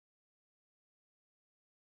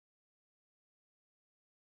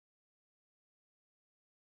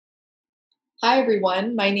Hi,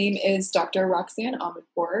 everyone. My name is Dr. Roxanne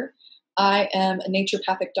Ahmadpour. I am a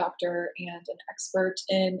naturopathic doctor and an expert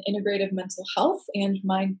in integrative mental health and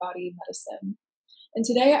mind body medicine. And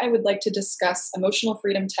today I would like to discuss emotional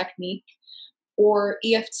freedom technique, or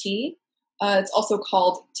EFT. It's also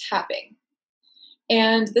called tapping.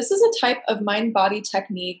 And this is a type of mind body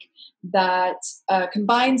technique that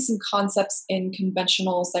combines some concepts in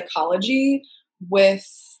conventional psychology with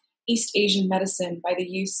East Asian medicine by the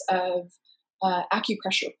use of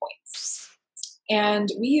acupressure points. And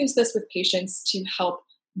we use this with patients to help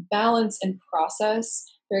balance and process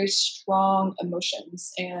very strong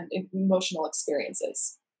emotions and emotional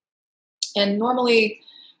experiences. And normally,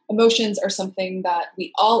 emotions are something that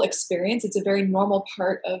we all experience. It's a very normal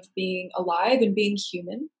part of being alive and being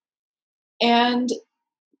human. And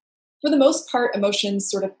for the most part, emotions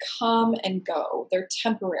sort of come and go, they're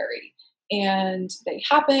temporary and they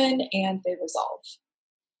happen and they resolve.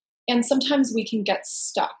 And sometimes we can get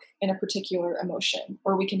stuck in a particular emotion,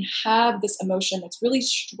 or we can have this emotion that's really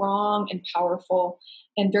strong and powerful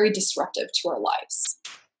and very disruptive to our lives.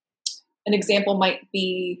 An example might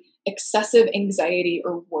be excessive anxiety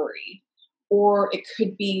or worry, or it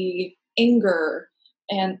could be anger,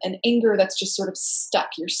 and an anger that's just sort of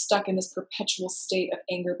stuck. You're stuck in this perpetual state of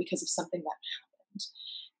anger because of something that happened.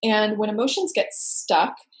 And when emotions get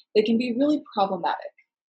stuck, they can be really problematic.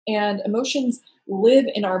 And emotions live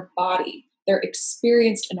in our body. They're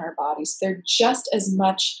experienced in our bodies. They're just as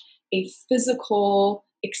much a physical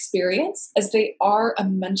experience as they are a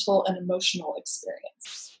mental and emotional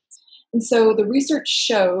experience. And so the research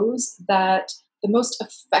shows that the most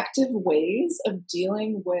effective ways of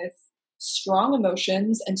dealing with strong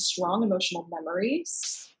emotions and strong emotional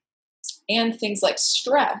memories and things like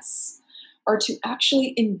stress are to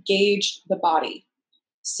actually engage the body.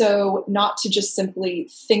 So, not to just simply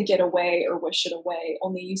think it away or wish it away,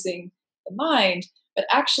 only using the mind, but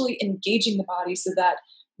actually engaging the body so that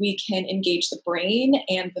we can engage the brain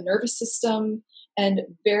and the nervous system and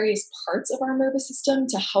various parts of our nervous system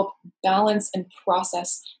to help balance and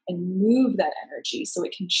process and move that energy so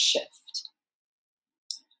it can shift.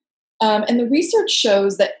 And the research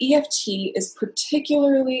shows that EFT is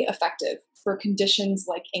particularly effective for conditions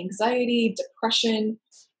like anxiety, depression,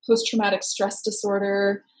 post traumatic stress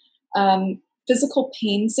disorder, physical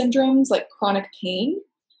pain syndromes like chronic pain,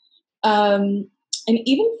 and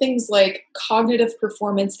even things like cognitive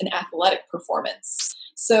performance and athletic performance.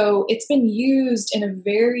 So it's been used in a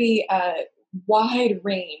very wide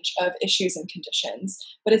range of issues and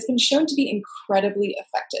conditions, but it's been shown to be incredibly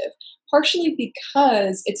effective, partially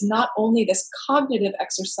because it's not only this cognitive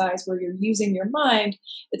exercise where you're using your mind,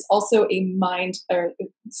 it's also a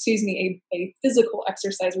physical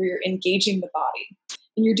exercise where you're engaging the body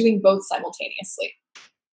and you're doing both simultaneously.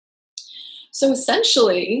 So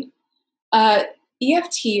essentially,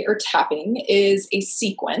 EFT or tapping is a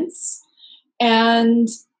sequence, and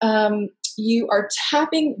you are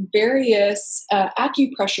tapping various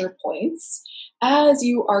acupressure points as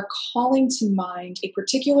you are calling to mind a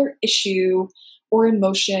particular issue or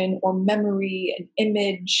emotion or memory, an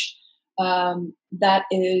image that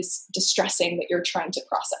is distressing that you're trying to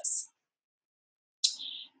process.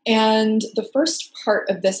 And the first part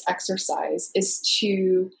of this exercise is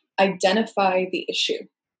to identify the issue.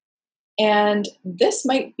 And this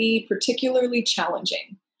might be particularly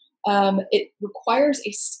challenging. It requires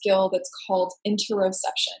a skill that's called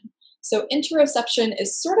interoception. So, interoception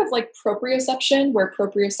is sort of like proprioception, where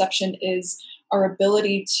proprioception is our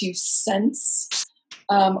ability to sense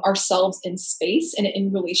ourselves in space and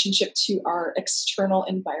in relationship to our external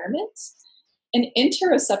environment. And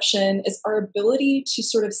interoception is our ability to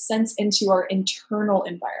sort of sense into our internal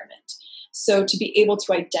environment. So, to be able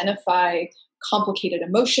to identify complicated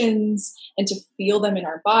emotions and to feel them in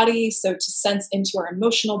our body. So, to sense into our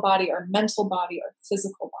emotional body, our mental body, our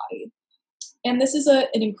physical body. And this is an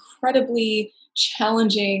incredibly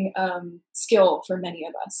challenging skill for many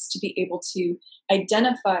of us to be able to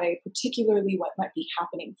identify particularly what might be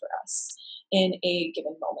happening for us in a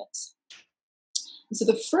given moment. So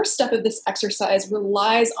the first step of this exercise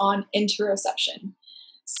relies on interoception.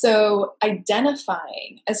 So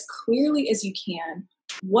identifying as clearly as you can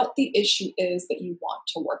what the issue is that you want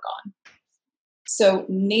to work on. So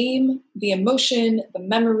name the emotion, the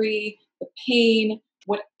memory, the pain,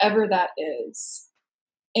 whatever that is,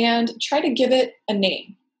 and try to give it a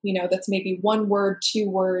name. That's maybe one word, two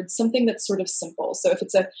words, something that's sort of simple. So if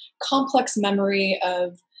it's a complex memory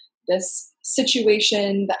of this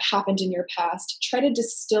situation that happened in your past, try to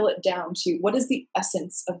distill it down to what is the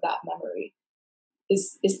essence of that memory?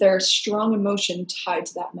 Is there a strong emotion tied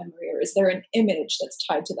to that memory, or is there an image that's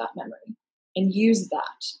tied to that memory? And use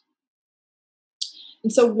that.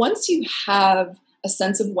 And so once you have a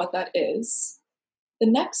sense of what that is, the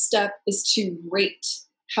next step is to rate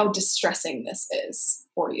how distressing this is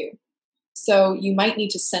for you. So you might need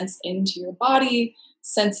to sense into your body,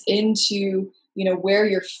 sense into where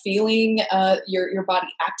you're feeling your body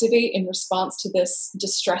activate in response to this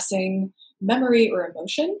distressing memory or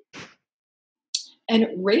emotion, and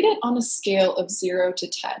rate it on a scale of 0 to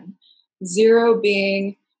 10. 0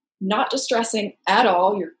 being not distressing at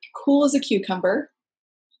all, you're cool as a cucumber.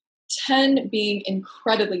 10 being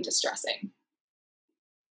incredibly distressing.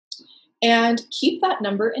 And keep that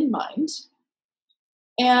number in mind.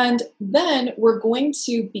 And then we're going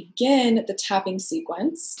to begin the tapping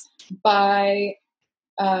sequence by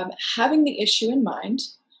having the issue in mind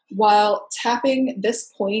while tapping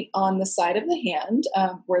this point on the side of the hand,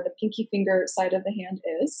 where the pinky finger side of the hand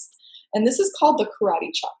is. And this is called the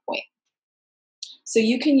karate chop point. So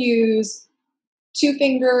you can use 2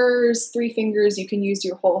 fingers, 3 fingers, you can use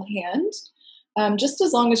your whole hand, just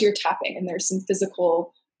as long as you're tapping and there's some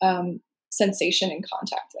physical sensation and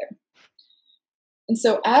contact there. And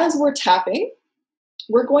so as we're tapping,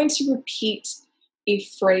 we're going to repeat a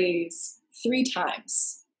phrase 3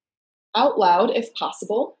 times, out loud if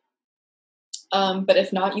possible, but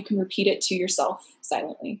if not, you can repeat it to yourself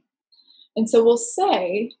silently. And so we'll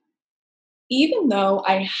say, even though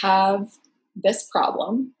I have this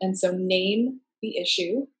problem, and so name the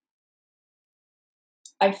issue,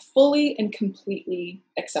 I fully and completely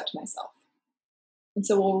accept myself. And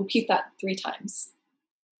so we'll repeat that 3 times.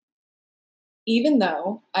 Even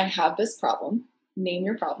though I have this problem, name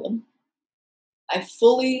your problem, I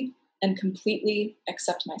fully and completely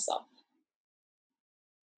accept myself.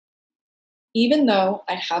 Even though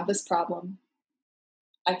I have this problem,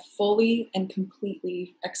 I fully and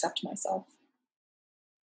completely accept myself.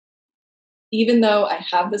 Even though I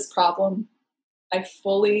have this problem, I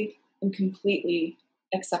fully and completely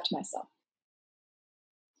accept myself.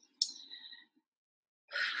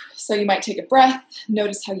 So you might take a breath,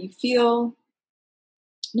 notice how you feel.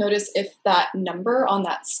 Notice if that number on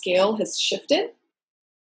that scale has shifted.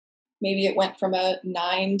 Maybe it went from a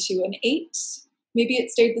 9 to an 8. Maybe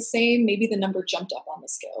it stayed the same. Maybe the number jumped up on the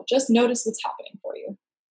scale. Just notice what's happening for you.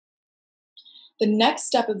 The next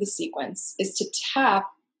step of the sequence is to tap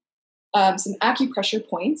some acupressure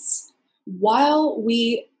points while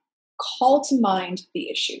we call to mind the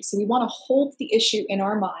issue. So we want to hold the issue in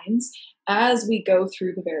our minds as we go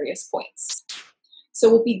through the various points. So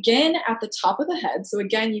we'll begin at the top of the head. So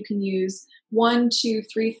again, you can use 1, 2,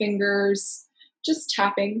 3 fingers, just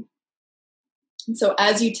tapping. And so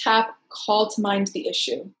as you tap, call to mind the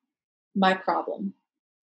issue, my problem.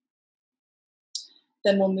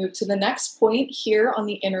 Then we'll move to the next point here on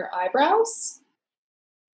the inner eyebrows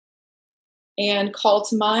and call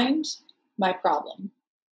to mind my problem.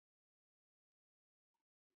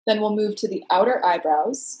 Then we'll move to the outer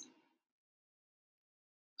eyebrows,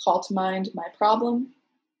 call to mind my problem.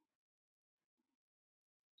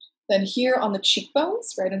 Then here on the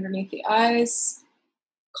cheekbones, right underneath the eyes,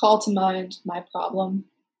 call to mind my problem.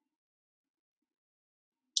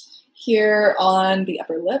 Here on the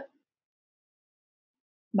upper lip,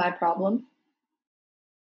 my problem.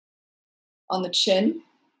 On the chin,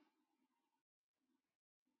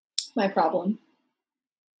 my problem.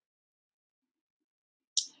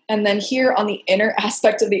 And then here on the inner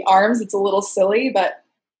aspect of the arms, it's a little silly, but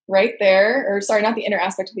right there, or sorry, not the inner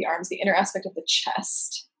aspect of the arms, the inner aspect of the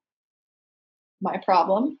chest, my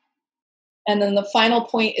problem. And then the final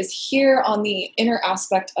point is here on the inner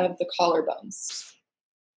aspect of the collarbones,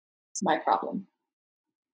 my problem.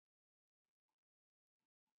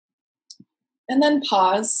 And then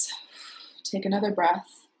pause, take another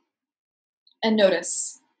breath, and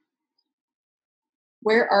notice,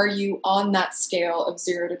 where are you on that scale of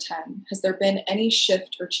 0 to 10? Has there been any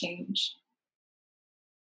shift or change?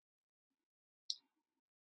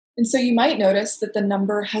 And so you might notice that the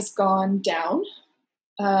number has gone down,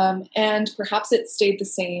 and perhaps it stayed the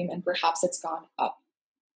same, and perhaps it's gone up.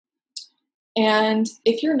 And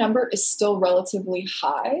if your number is still relatively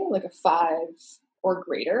high, like a 5 or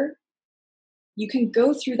greater, you can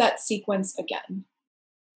go through that sequence again.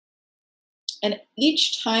 And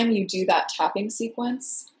each time you do that tapping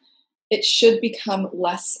sequence, it should become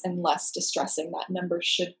less and less distressing. That number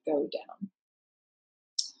should go down.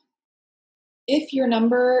 If your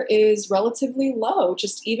number is relatively low,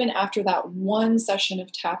 just even after that one session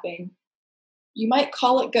of tapping, you might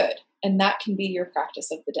call it good, and that can be your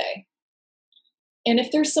practice of the day. And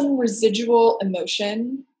if there's some residual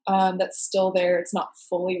emotion that's still there, it's not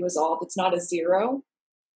fully resolved, it's not a 0,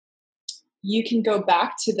 you can go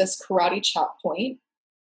back to this karate chop point,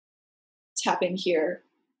 tapping here,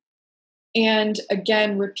 And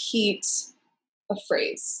again, repeat a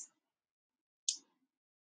phrase.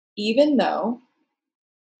 Even though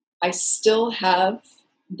I still have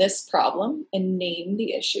this problem, and name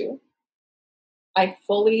the issue, I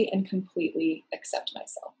fully and completely accept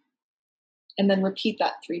myself. And then repeat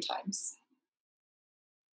that 3 times.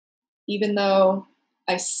 Even though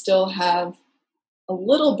I still have a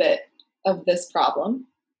little bit of this problem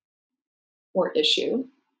or issue,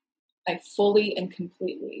 I fully and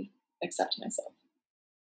completely accept myself.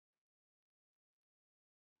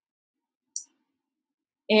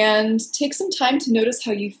 And take some time to notice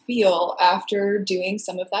how you feel after doing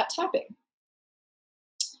some of that tapping.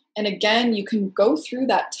 And again, you can go through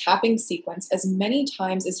that tapping sequence as many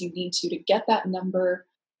times as you need to get that number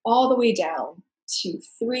all the way down to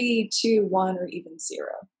 3, 2, 1, or even 0.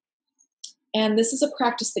 And this is a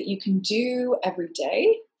practice that you can do every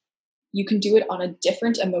day. You can do it on a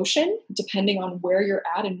different emotion depending on where you're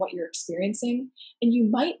at and what you're experiencing. And you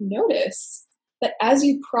might notice that as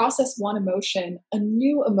you process one emotion, a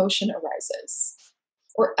new emotion arises.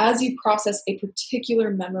 Or as you process a particular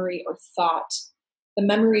memory or thought, the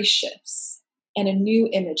memory shifts and a new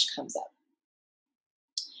image comes up.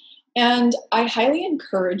 And I highly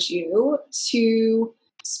encourage you to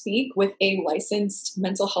speak with a licensed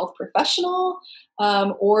mental health professional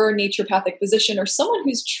or naturopathic physician or someone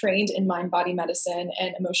who's trained in mind body medicine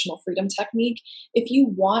and emotional freedom technique if you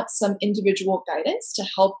want some individual guidance to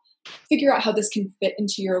help figure out how this can fit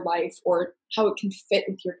into your life or how it can fit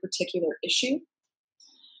with your particular issue.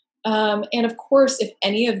 And of course, if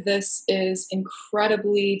any of this is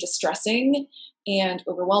incredibly distressing and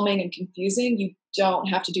overwhelming and confusing, you don't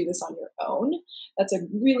have to do this on your own. That's a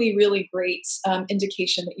really, really great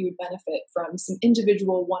indication that you would benefit from some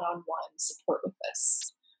individual one-on-one support with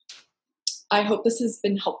this. I hope this has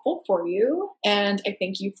been helpful for you, and I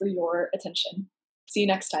thank you for your attention. See you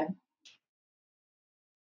next time.